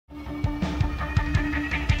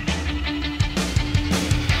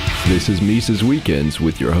This is Mises Weekends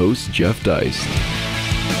with your host, Jeff Deist.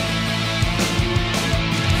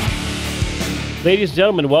 Ladies and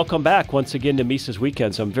gentlemen, welcome back once again to Mises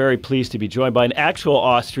Weekends. I'm very pleased to be joined by an actual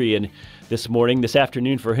Austrian this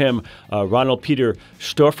afternoon for him, Ronald Peter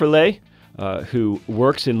Stöferle, who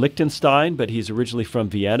works in Liechtenstein, but he's originally from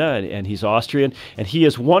Vienna and he's Austrian. And he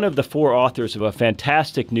is one of the four authors of a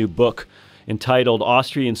fantastic new book entitled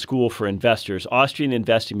Austrian School for Investors, Austrian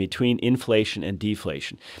Investing Between Inflation and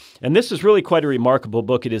Deflation. And this is really quite a remarkable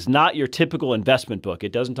book. It is not your typical investment book.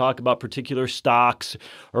 It doesn't talk about particular stocks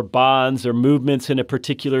or bonds or movements in a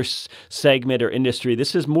particular segment or industry.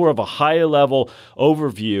 This is more of a higher level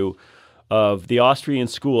overview of the Austrian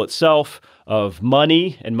school itself, of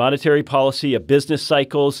money and monetary policy, of business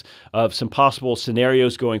cycles, of some possible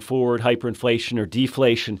scenarios going forward, hyperinflation or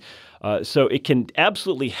deflation. So it can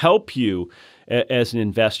absolutely help you as an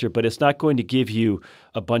investor, but it's not going to give you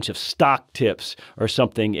a bunch of stock tips or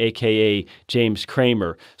something, aka James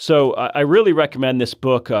Cramer. So I really recommend this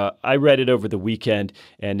book. I read it over the weekend,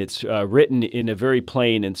 and it's written in a very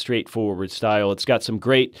plain and straightforward style. It's got some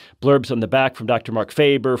great blurbs on the back from Dr. Mark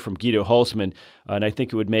Faber, from Guido Hulsmann, and I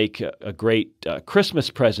think it would make a great Christmas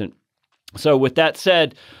present. So with that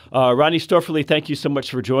said, Ronnie Stöferle, thank you so much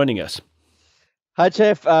for joining us. Hi,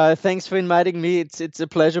 Jeff. Thanks for inviting me. It's a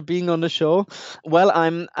pleasure being on the show. Well,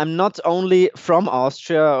 I'm not only from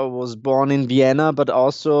Austria. I was born in Vienna, but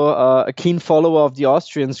also a keen follower of the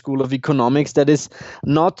Austrian School of Economics that is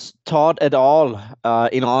not taught at all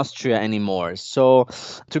in Austria anymore. So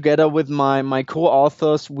together with my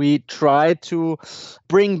co-authors, we try to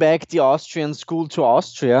bring back the Austrian school to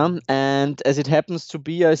Austria. And as it happens to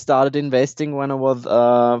be, I started investing when I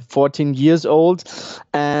was 14 years old.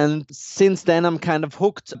 And since then, I'm kind of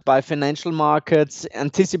hooked by financial markets,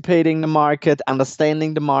 anticipating the market,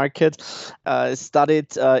 understanding the market.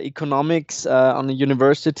 Studied economics on a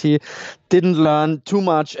university, didn't learn too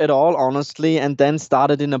much at all, honestly, and then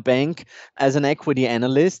started in a bank as an equity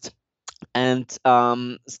analyst and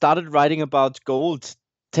started writing about gold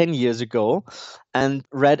 10 years ago and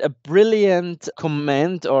read a brilliant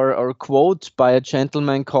comment or quote by a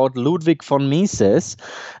gentleman called Ludwig von Mises.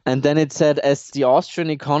 And then it said, as the Austrian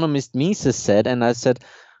economist Mises said, and I said,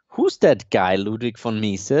 who's that guy, Ludwig von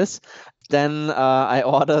Mises? Then I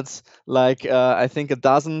ordered I think a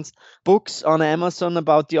dozen books on Amazon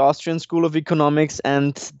about the Austrian School of Economics,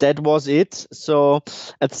 and that was it. So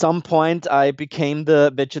at some point I became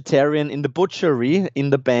the vegetarian in the butchery in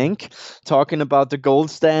the bank, talking about the gold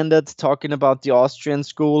standard, talking about the Austrian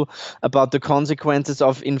school, about the consequences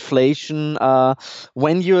of inflation.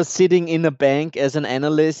 When you're sitting in a bank as an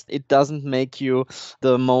analyst, it doesn't make you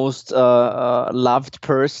the most loved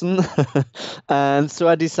person. And so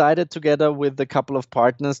I decided together with a couple of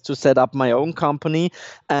partners to set up my own company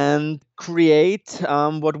and create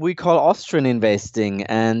what we call Austrian investing.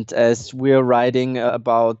 And as we're writing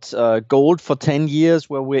about gold for 10 years,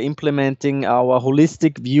 where we're implementing our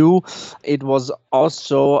holistic view, it was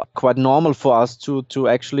also quite normal for us to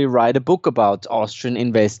actually write a book about Austrian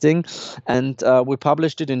investing. And we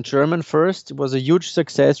published it in German first. It was a huge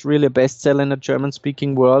success, really a bestseller in the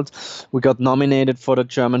German-speaking world. We got nominated for the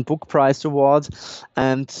German Book Prize Award.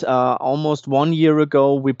 And almost 1 year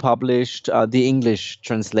ago, we published the English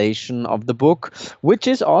translation of the book, which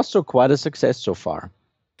is also quite a success so far.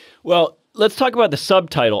 Well, let's talk about the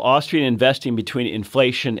subtitle, Austrian Investing Between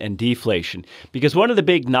Inflation and Deflation, because one of the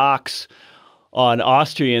big knocks on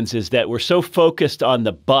Austrians is that we're so focused on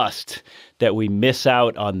the bust that we miss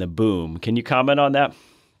out on the boom. Can you comment on that?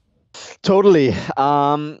 Totally.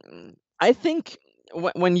 I think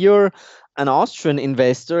when you're an Austrian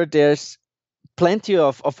investor, there's plenty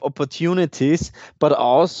of opportunities, but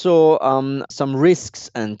also some risks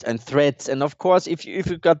and threats. And of course, if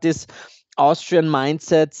you've got this Austrian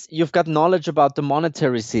mindset, you've got knowledge about the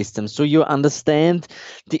monetary system. So you understand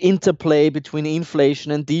the interplay between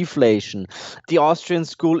inflation and deflation. The Austrian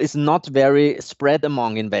school is not very spread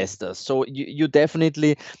among investors. So you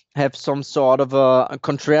definitely have some sort of a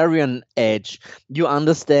contrarian edge. You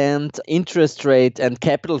understand interest rate and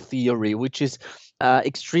capital theory, which is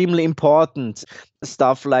extremely important.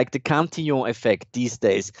 Stuff like the Cantillon effect these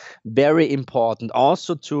days, very important.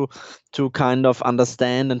 Also to kind of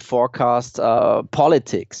understand and forecast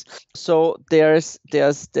politics. So there's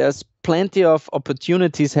plenty of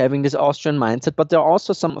opportunities having this Austrian mindset, but there are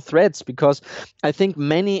also some threats, because I think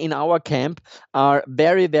many in our camp are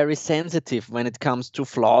very, very sensitive when it comes to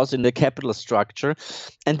flaws in the capital structure.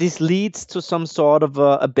 And this leads to some sort of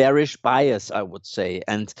a bearish bias, I would say.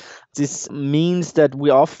 And this means that we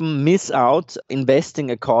often miss out investing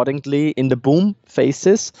accordingly in the boom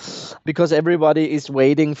phases, because everybody is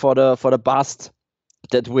waiting for the bust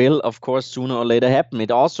that will, of course, sooner or later happen.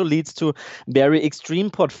 It also leads to very extreme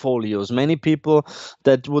portfolios. Many people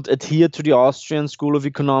that would adhere to the Austrian School of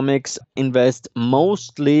Economics invest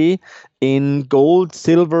mostly in gold,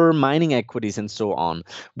 silver, mining equities, and so on.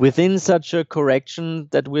 Within such a correction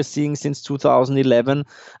that we're seeing since 2011,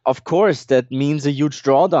 of course, that means a huge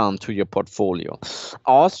drawdown to your portfolio.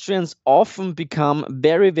 Austrians often become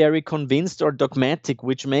very, very convinced or dogmatic,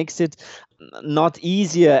 which makes it not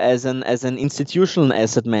easier as an institutional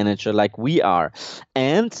asset manager like we are.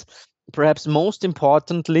 And perhaps most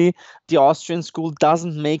importantly, the Austrian school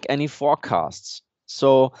doesn't make any forecasts.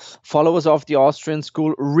 So followers of the Austrian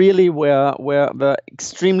school really were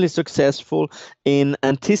extremely successful in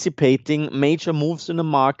anticipating major moves in the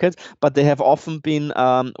market, but they have often been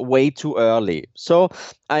way too early. So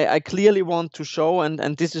I clearly want to show,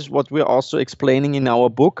 and this is what we're also explaining in our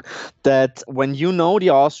book, that when you know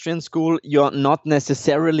the Austrian school, you're not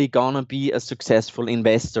necessarily going to be a successful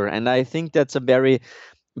investor. And I think that's a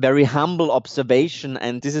very humble observation,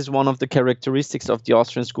 and this is one of the characteristics of the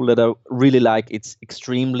Austrian school that I really like. It's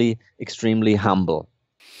extremely, extremely humble.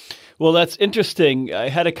 Well, that's interesting. I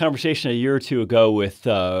had a conversation a year or two ago with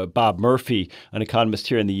Bob Murphy, an economist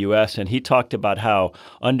here in the U.S., and he talked about how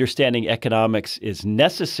understanding economics is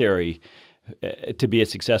necessary to be a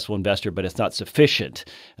successful investor, but it's not sufficient.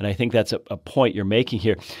 And I think that's a point you're making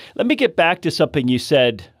here. Let me get back to something you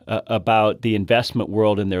said about the investment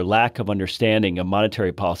world and their lack of understanding of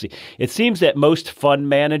monetary policy. It seems that most fund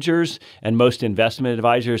managers and most investment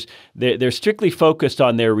advisors, they're strictly focused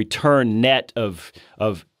on their return net of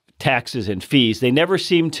taxes and fees. They never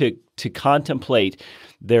seem to contemplate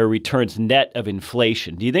their returns net of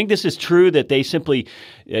inflation. Do you think this is true, that they simply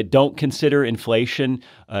don't consider inflation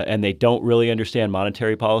and they don't really understand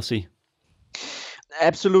monetary policy?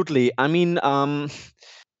 Absolutely. I mean,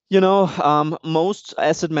 most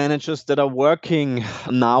asset managers that are working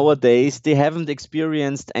nowadays, they haven't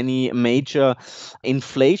experienced any major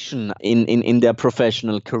inflation in their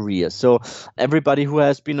professional career. So everybody who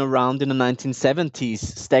has been around in the 1970s,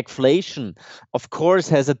 stagflation, of course,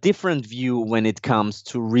 has a different view when it comes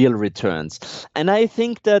to real returns. And I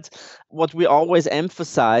think that what we always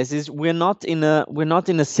emphasize is we're not in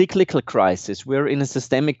a cyclical crisis. We're in a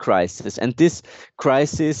systemic crisis, and this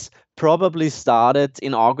crisis probably started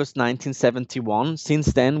in August 1971.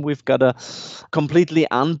 Since then, we've got a completely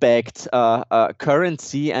unbacked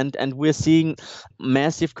currency, and we're seeing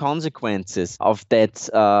massive consequences of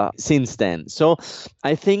that since then. So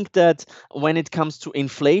I think that when it comes to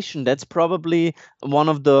inflation, that's probably one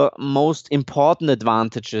of the most important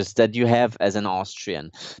advantages that you have as an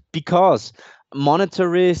Austrian, because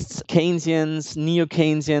monetarists, Keynesians,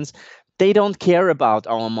 neo-Keynesians, they don't care about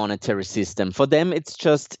our monetary system. For them,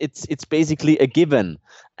 it's basically a given.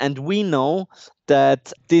 And we know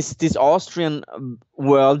that this Austrian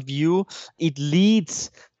worldview, it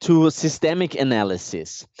leads to systemic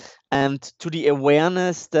analysis and to the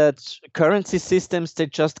awareness that currency systems, they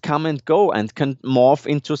just come and go and can morph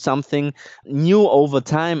into something new over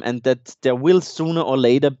time, and that there will sooner or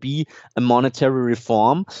later be a monetary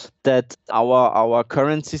reform, that our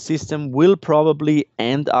currency system will probably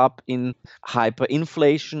end up in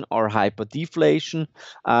hyperinflation or hyperdeflation.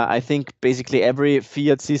 I think basically every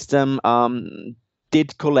fiat system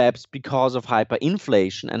did collapse because of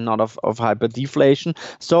hyperinflation and not of hyperdeflation.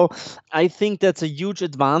 So I think that's a huge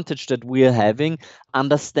advantage that we are having,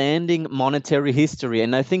 understanding monetary history.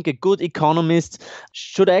 And I think a good economist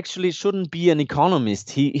shouldn't be an economist.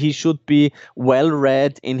 He should be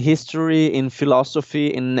well-read in history, in philosophy,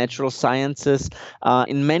 in natural sciences,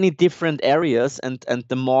 in many different areas. And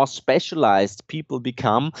the more specialized people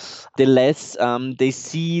become, the less they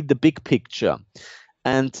see the big picture.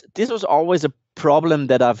 And this was always a problem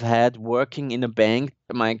that I've had working in a bank.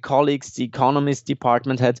 My colleagues, the economist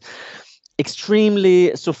department, had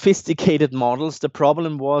extremely sophisticated models. The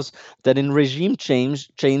problem was that in regime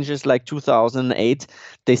changes like 2008,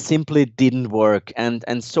 they simply didn't work.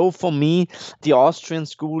 And so for me, the Austrian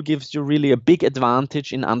school gives you really a big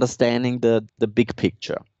advantage in understanding the big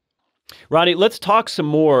picture. Ronnie, let's talk some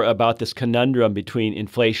more about this conundrum between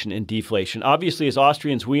inflation and deflation. Obviously, as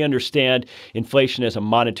Austrians, we understand inflation as a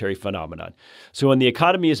monetary phenomenon. So when the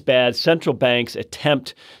economy is bad, central banks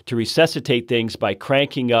attempt to resuscitate things by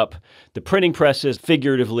cranking up the printing presses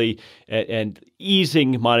figuratively and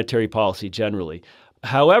easing monetary policy generally.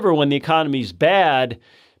 However, when the economy is bad,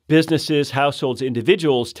 businesses, households,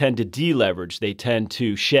 individuals tend to deleverage. They tend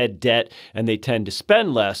to shed debt and they tend to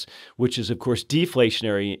spend less, which is, of course,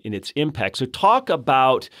 deflationary in its impact. So talk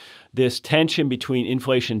about this tension between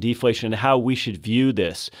inflation and deflation and how we should view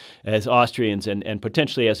this as Austrians and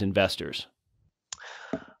potentially as investors.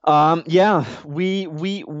 Yeah,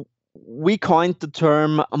 we coined the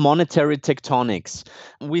term monetary tectonics.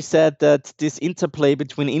 We said that this interplay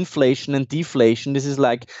between inflation and deflation, this is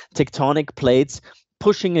like tectonic plates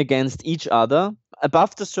pushing against each other.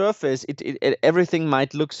 Above the surface, everything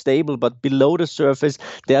might look stable, but below the surface,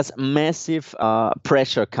 there's massive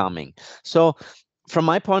pressure coming. So from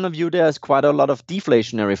my point of view, there's quite a lot of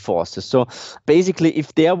deflationary forces. So basically,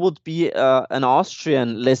 if there would be an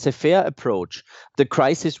Austrian laissez-faire approach, the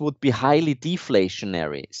crisis would be highly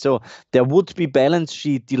deflationary. So there would be balance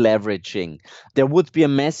sheet deleveraging. There would be a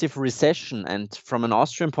massive recession. And from an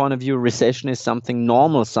Austrian point of view, recession is something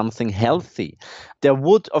normal, something healthy. There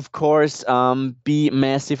would, of course, be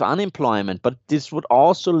massive unemployment, but this would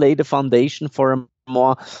also lay the foundation for a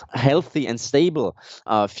more healthy and stable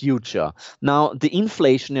future. Now, the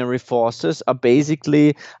inflationary forces are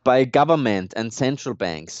basically by government and central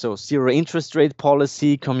banks. So zero interest rate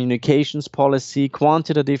policy, communications policy,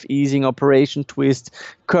 quantitative easing, operation twist,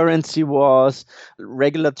 currency wars,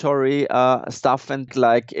 regulatory stuff, and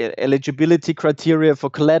like eligibility criteria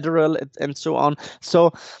for collateral and so on.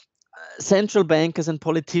 So central bankers and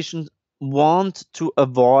politicians want to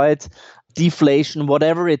avoid deflation,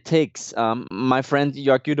 whatever it takes. My friend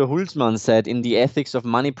Jörg Güter Hulsmann said in The Ethics of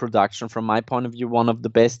Money Production, from my point of view, one of the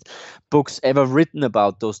best books ever written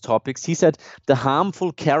about those topics. He said, the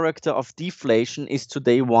harmful character of deflation is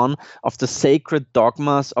today one of the sacred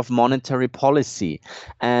dogmas of monetary policy.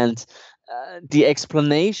 And the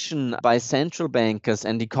explanation by central bankers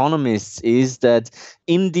and economists is that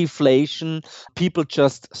in deflation, people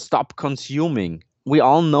just stop consuming. We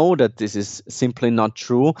all know that this is simply not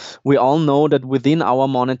true. We all know that within our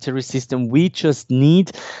monetary system, we just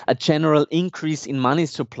need a general increase in money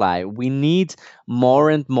supply. We need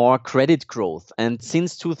more and more credit growth. And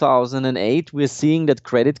since 2008, we're seeing that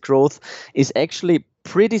credit growth is actually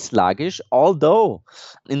pretty sluggish, although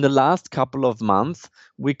in the last couple of months,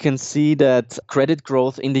 we can see that credit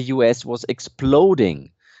growth in the US was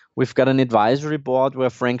exploding. We've got an advisory board where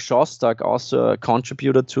Frank Shostak, also a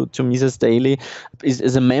contributor to Mises Daily,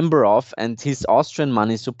 is a member of, and his Austrian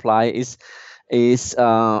money supply is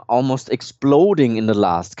almost exploding in the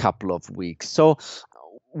last couple of weeks. So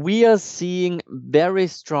we are seeing very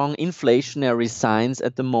strong inflationary signs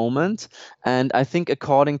at the moment. And I think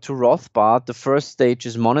according to Rothbard, the first stage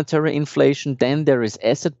is monetary inflation. Then there is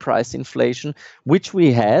asset price inflation, which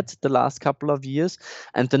we had the last couple of years.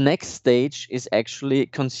 And the next stage is actually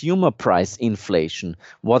consumer price inflation,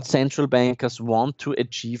 what central bankers want to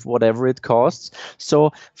achieve, whatever it costs.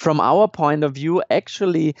 So from our point of view,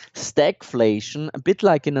 actually stagflation, a bit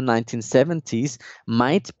like in the 1970s,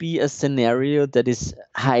 might be a scenario that is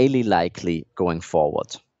highly likely going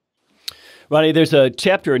forward. Ronnie, there's a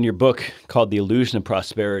chapter in your book called The Illusion of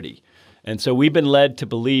Prosperity. And so we've been led to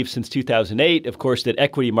believe since 2008, of course, that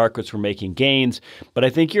equity markets were making gains. But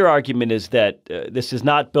I think your argument is that this is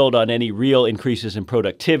not built on any real increases in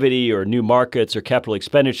productivity or new markets or capital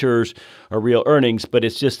expenditures or real earnings, but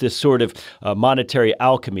it's just this sort of monetary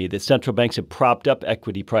alchemy that central banks have propped up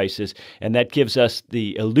equity prices. And that gives us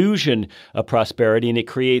the illusion of prosperity, and it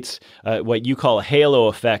creates what you call a halo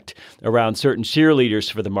effect around certain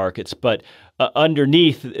cheerleaders for the markets. But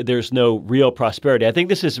underneath, there's no real prosperity. I think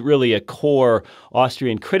this is really a core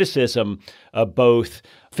Austrian criticism of both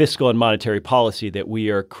fiscal and monetary policy, that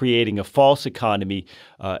we are creating a false economy,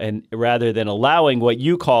 and rather than allowing what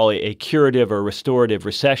you call a curative or restorative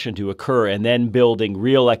recession to occur and then building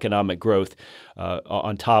real economic growth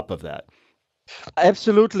on top of that.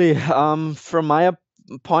 Absolutely. From my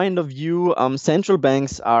point of view, central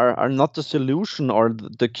banks are not the solution or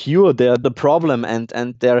the cure. They're the problem,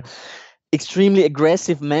 and they're extremely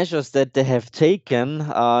aggressive measures that they have taken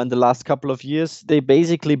in the last couple of years. They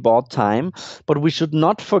basically bought time, but we should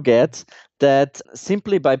not forget that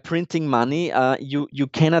simply by printing money, you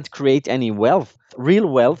cannot create any wealth. Real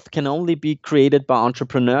wealth can only be created by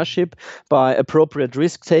entrepreneurship, by appropriate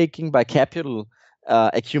risk taking, by capital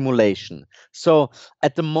accumulation. So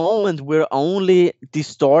at the moment, we're only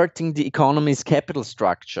distorting the economy's capital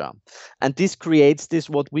structure. And this creates this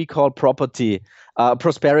what we call prosperity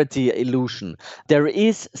illusion. There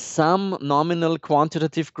is some nominal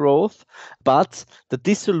quantitative growth, but the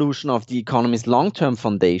dissolution of the economy's long-term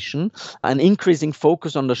foundation, an increasing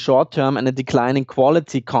focus on the short term, and a declining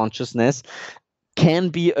quality consciousness can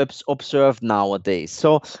be observed nowadays.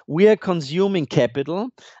 So we are consuming capital,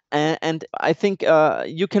 and I think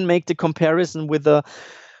you can make the comparison with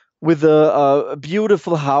with a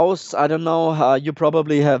beautiful house. I don't know, you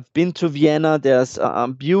probably have been to Vienna. There's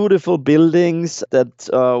beautiful buildings that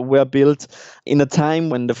were built in a time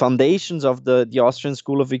when the foundations of the Austrian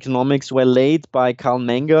School of Economics were laid by Karl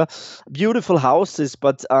Menger. Beautiful houses,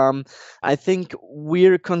 but I think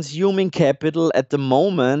we're consuming capital at the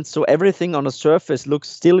moment, so everything on the surface looks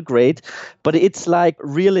still great, but it's like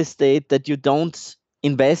real estate that you don't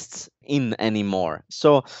invest in anymore.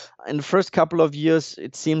 So in the first couple of years,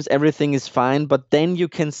 it seems everything is fine, but then you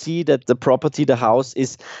can see that the property, the house,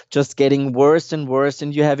 is just getting worse and worse,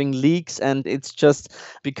 and you're having leaks, and it's just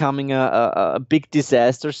becoming a big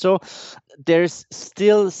disaster. So there's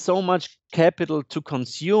still so much capital to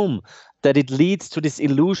consume that it leads to this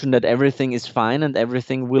illusion that everything is fine and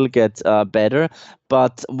everything will get better.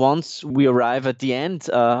 But once we arrive at the end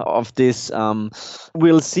of this,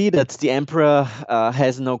 we'll see that the emperor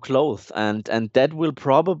has no clothes, and that will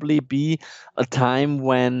probably be a time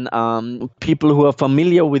when people who are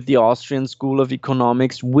familiar with the Austrian School of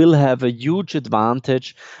Economics will have a huge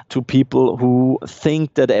advantage to people who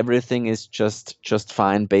think that everything is just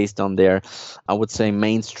fine based on their, I would say,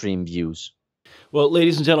 mainstream views. Well,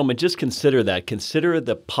 ladies and gentlemen, just consider that. Consider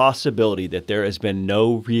the possibility that there has been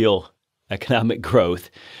no real economic growth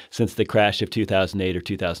since the crash of 2008 or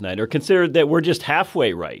 2009, or consider that we're just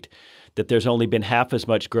halfway right, that there's only been half as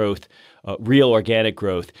much growth, real organic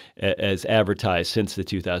growth, as advertised since the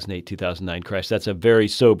 2008-2009 crash. That's a very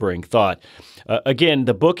sobering thought. Again,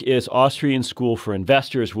 the book is Austrian School for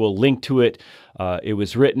Investors. We'll link to it. It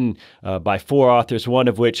was written by 4 authors, one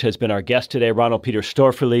of which has been our guest today, Ronald Peter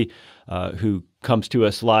Stöferle, who comes to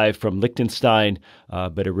us live from Liechtenstein,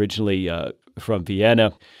 but originally from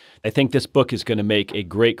Vienna. I think this book is going to make a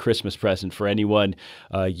great Christmas present for anyone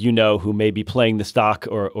who may be playing the stock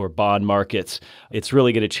or bond markets. It's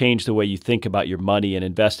really going to change the way you think about your money and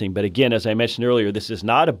investing. But again, as I mentioned earlier, this is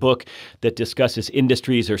not a book that discusses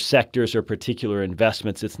industries or sectors or particular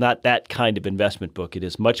investments. It's not that kind of investment book. It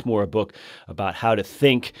is much more a book about how to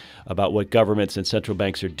think about what governments and central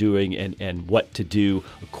banks are doing and what to do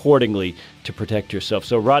accordingly to protect yourself.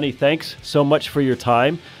 So, Ronnie, thanks so much for your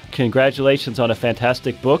time. Congratulations on a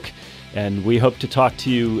fantastic book, and we hope to talk to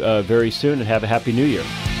you very soon, and have a Happy New Year.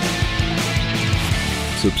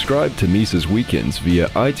 Subscribe to Mises Weekends via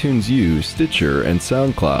iTunes U, Stitcher, and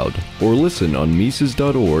SoundCloud, or listen on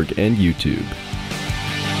Mises.org and YouTube.